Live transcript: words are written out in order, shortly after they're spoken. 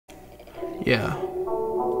Yeah.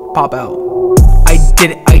 Pop out. I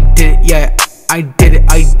did it, yeah. I did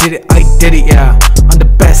it, yeah. I'm the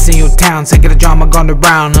best in your town, sick of the drama gone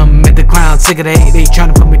around. I'm at the clown, sick of the hate, they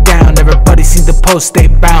tryna put me down. Everybody sees the post, they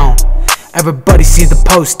bound. Everybody sees the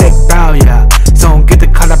post, they bound, yeah. So don't get the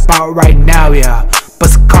cut about right now, yeah.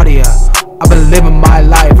 Bust a cartier, I've been living my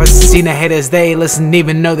life. I seen the haters, they listen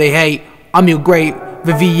even though they hate. I'm your great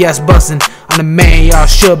VVS bustin'. I'm the man y'all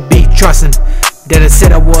should be trustin'. That I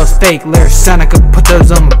said I was fake, lyrics sound I could put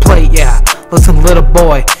those on my plate, yeah. Listen little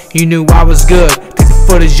boy, you knew I was good. Take the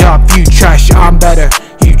footage off, you trash, I'm better.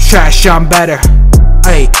 You trash, I'm better.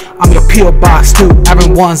 Hey, I'm your P.O. box to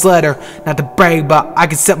everyone's letter. Not to brag, but I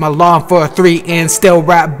can set my lawn for a 3 and still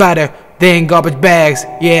rap better than garbage bags,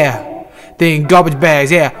 yeah. Than garbage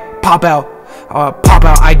bags, yeah. Pop out,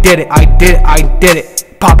 I did it.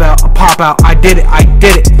 Pop out, I did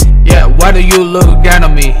it. Yeah, why do you look down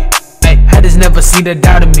on me? Hey, haters never seen the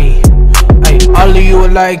doubt in me. Hey, all of you are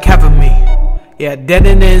like half of me. Yeah, dead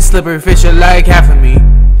and then slippery fish are like half of me.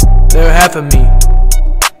 They're half of me.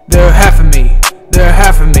 They're half of me. They're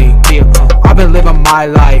half of me. Yeah, I've been living my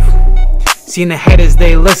life. Seen the haters,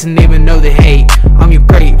 they listen even though they hate. I'm your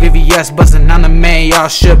great VVS bustin', I'm the man y'all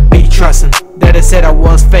should be trustin'. That I said I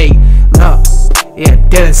was fake. No, yeah,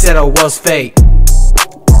 that said I was fake.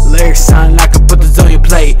 Lyrics sound like I put this on your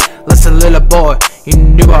plate. Listen little boy, you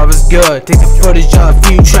knew I was good. Take the footage off,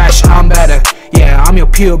 you trash, I'm better. Yeah, I'm your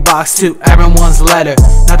P.O. box to everyone's letter.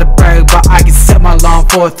 Not to brag, but I can set my lawn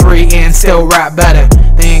for a 3 and still rap better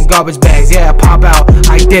than garbage bags, yeah. Pop out,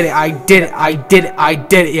 I did it, yeah. I did it, yeah. I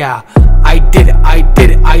did it, yeah. I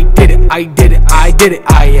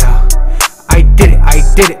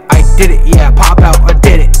did it, yeah. Pop out, I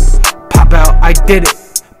did it. Pop out, I did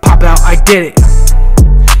it. Pop out, I did it.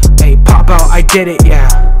 Hey, pop out, I did it, yeah.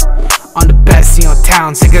 I'm the best in your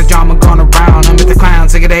town, sick of the drama going around. I'm at the clown,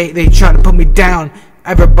 sick of the hate, they try to put me down.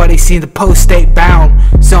 Everybody seen the post, stay bound.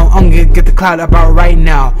 So I'm gonna get the clout about right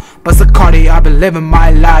now. Bust a cartier, I've been living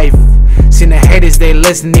my life. Seen the haters, they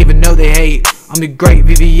listen even though they hate. I'm the great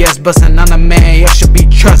VVS bustin', I'm the man y'all should be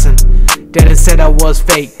trustin'. That said I was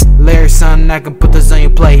fake. Lyrics son, I can put this on your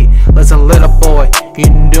plate. Listen little boy, you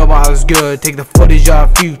knew I was good. Take the footage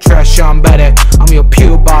off, you trash, I'm better. I'm your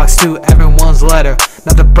P.O. box to everyone's letter.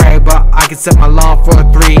 Not to brag, but I can set my lawn for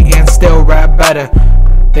a 3 and still rap better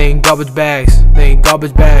than garbage bags,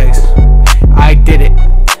 I did it,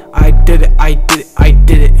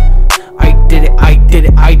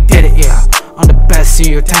 yeah. I'm the best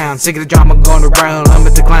in your town, sick of the drama going around. I'm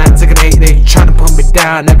at the clown, sick of the hate, they tryna put me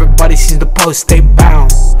down. Everybody sees the post, stay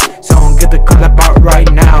bound. So don't get the cut about right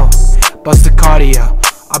now. Bust a cartier,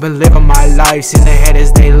 I've been living my life. Seen the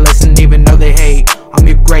haters, they listen even though they hate. I'm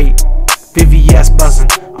your great VVS bustin',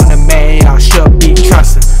 I'm the man y'all should be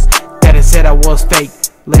trustin'. That said I was fake.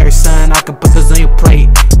 Lyrics son, I can put this on your plate.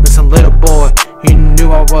 Listen little boy, you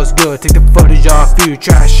knew I was good. Take the footage off, you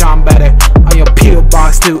trash, I'm better. I'm your P.O.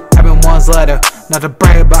 box to everyone's letter. Not to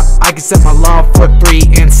brag, but I can set my lawn for a 3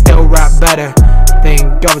 and still rap better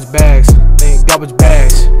than garbage bags,